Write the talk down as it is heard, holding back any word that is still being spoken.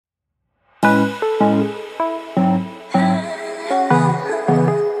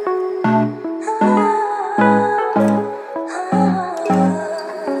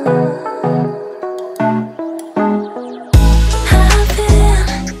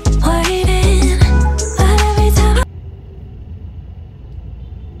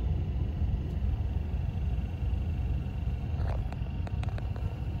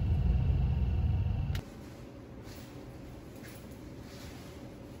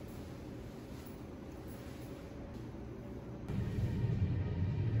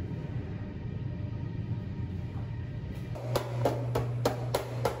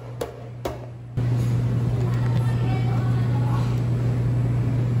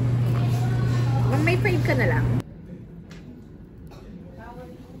May frame ka na lang.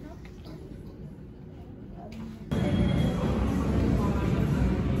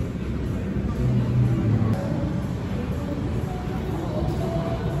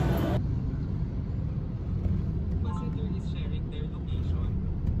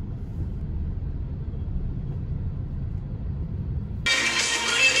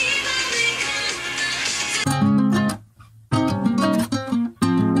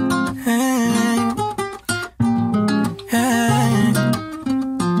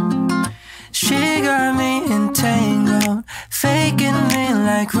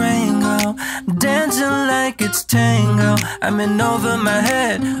 I'm in over my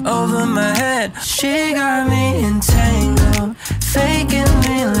head, over my head. She got me entangled, faking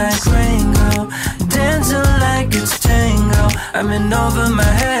me like Ringo, dancing like it's tango. I'm in over my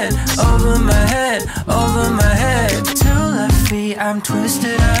head, over my head, over my head. Two left feet, I'm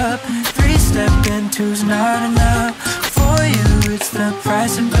twisted up. Three-step and two's not enough. For you, it's the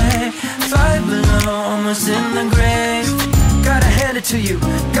price to pay. Five below, almost in the grave. Gotta hand it to you,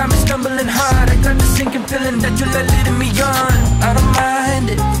 got me stumbling hard. I got the sinking feeling that you're leading me on. I don't mind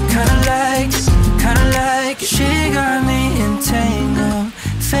it, kinda like it. She got me entangled,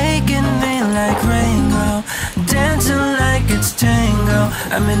 faking me like Ringo, dancing like it's tango.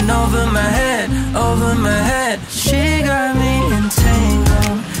 I'm in over my head, over my head. She got me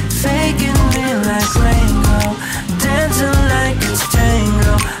entangled, faking me like Ringo, dancing like it's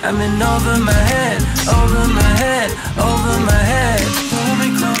tango. I'm in over my head, over my head, over my head. Pull me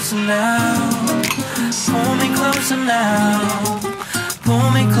closer now, pull me closer now, pull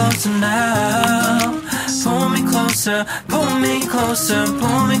me closer now, pull me closer, pull me closer,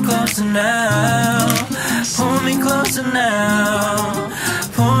 pull me closer now, pull me closer now,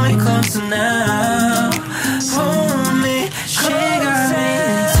 pull me closer now, pull me. She got me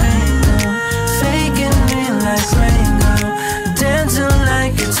entangled, faking me like Ringo, dancing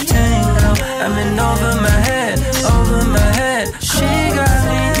like it's tango. I'm in over my head, over my head. She got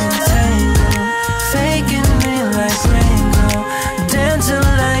me entangled, faking me like Ringo, dancing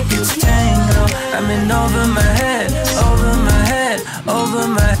like it's tango. I'm in over my head, over my head, over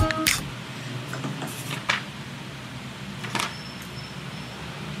my.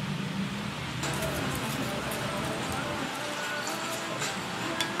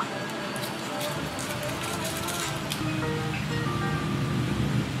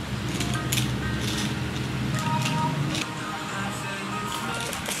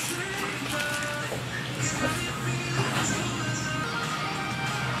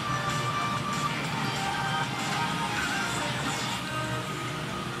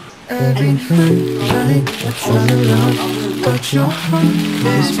 Everything like it's not around, but your heart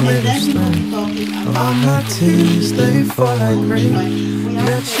is made of stone. All my tears, they fall like rain,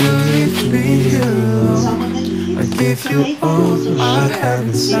 yet you leave me here alone. I give you all I have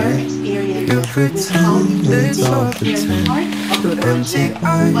inside. You pretend it's all pretend. Your empty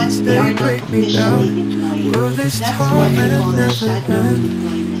eyes, they break me down. Will this torment never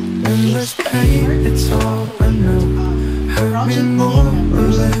end? Endless pain, it's all I know. Hurt me more or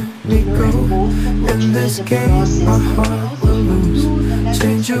let me go. In this game my heart will lose.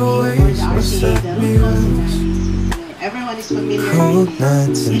 Change your ways or set me loose. Cold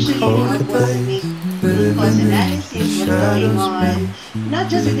nights and cold days, living in the shadows, babe.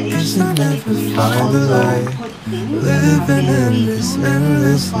 It's not never find the light, living in this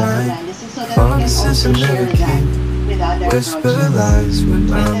endless night. Promises I never keep, whisper lies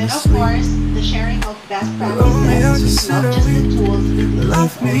when I'm asleep. The sharing of best Only I practices just is not sit just the and tools, weep.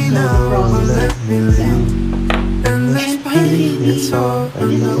 Love me now or let me leave. Endless pain, it's all I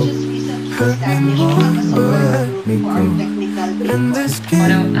know. Hurt me more or let me go. In this game,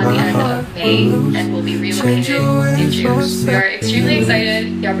 at the my end heart of May will lose. and will be Change relocated your in ways June. or We are set extremely me loose.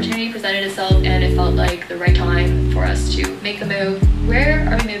 excited. The opportunity presented itself and it felt like the right time for us to make the move. Where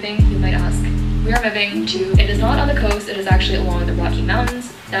are we moving, you might ask? We are moving to, it is not on the coast, it is actually along the Rocky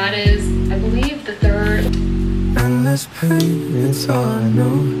Mountains. That is, I believe, the third. Endless pain, it's all I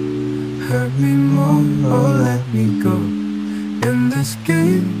know. Hurt me more or let me go. In this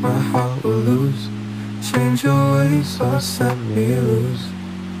game, my heart will lose. Change your ways or set me loose.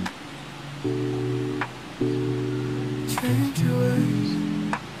 Change your ways,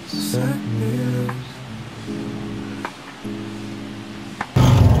 set me loose.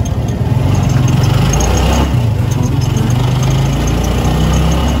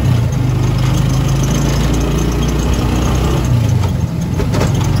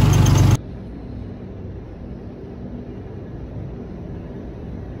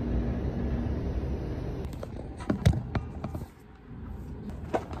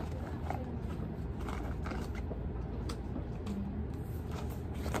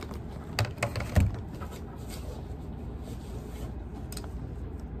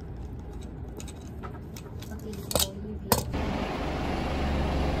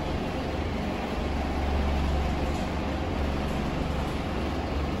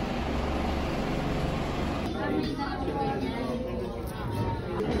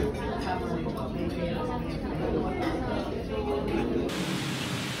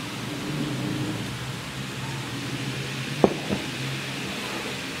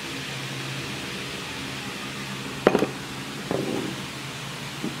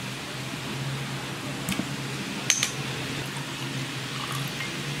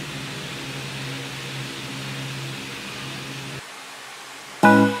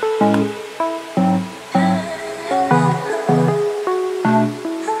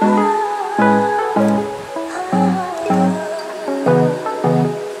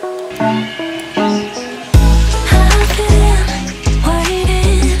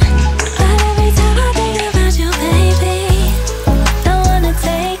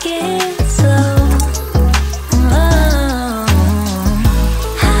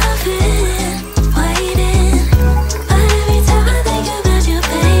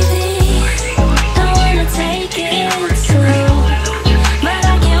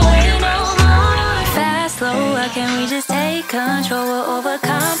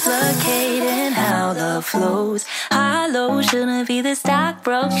 overcomplicating how love flows. Hollow shouldn't be this dark,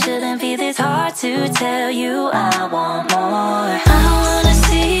 broke shouldn't be this hard to tell you I want more. I wanna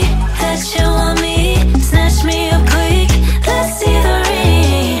see that you want me, snatch me up quick, let's see the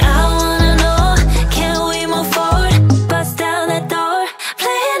ring. I wanna know, can we move forward, bust down that door,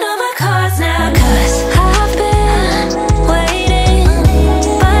 playing all my cards now. Cause I've been waiting,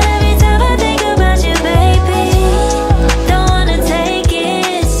 but every time I think about you, baby, don't wanna take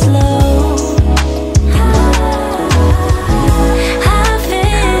it slow. I've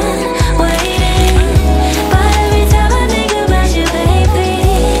been waiting, but every time I think about you, baby,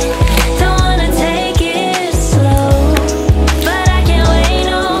 don't wanna take it slow. But I can't wait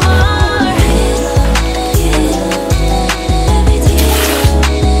no more.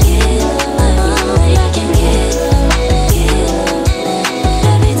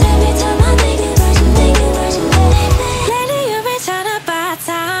 Every time I think about you, lately you've been trying to buy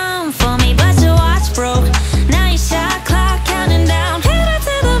time for me, but your watch broke. Now your shot clock counting down. Pedal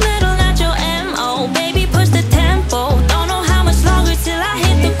to the middle, not your MO. Baby, push the tempo. Don't know how much longer till I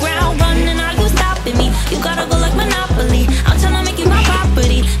hit the ground running. Are you stopping me? You gotta go like Monopoly. I'm tryna make you my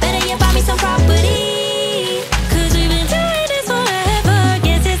property. Better yet, buy me some property. Cause we've been doing this forever.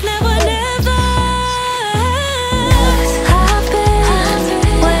 Guess it's never, never. I've been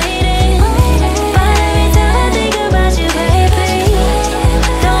waiting, but every time I think about you, baby,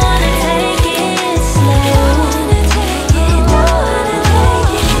 don't wanna take it slow.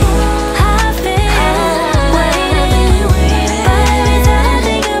 I've been waiting, but every time I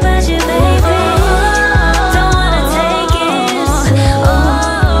think about you, baby, don't wanna take it slow.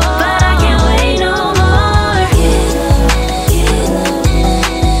 But I can't wait no more.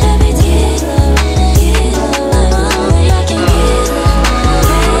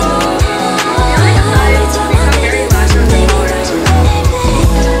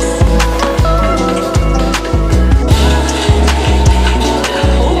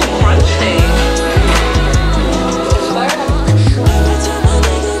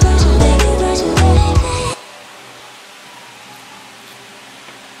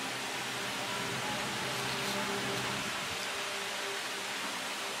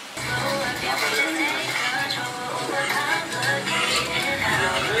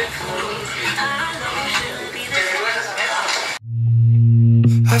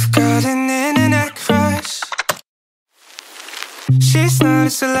 I've got an internet crush. She's not a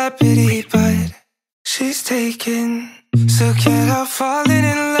celebrity, but she's taken. So can't help falling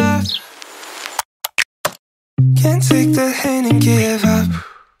in love. Can't take the hint and give up.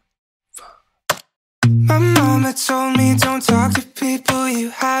 My mama told me don't talk to people you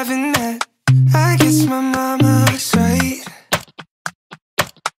haven't met. I guess my mama was right.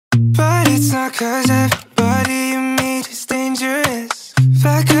 But it's not cause everybody you meet is dangerous,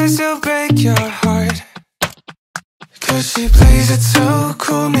 but cause they'll break your heart.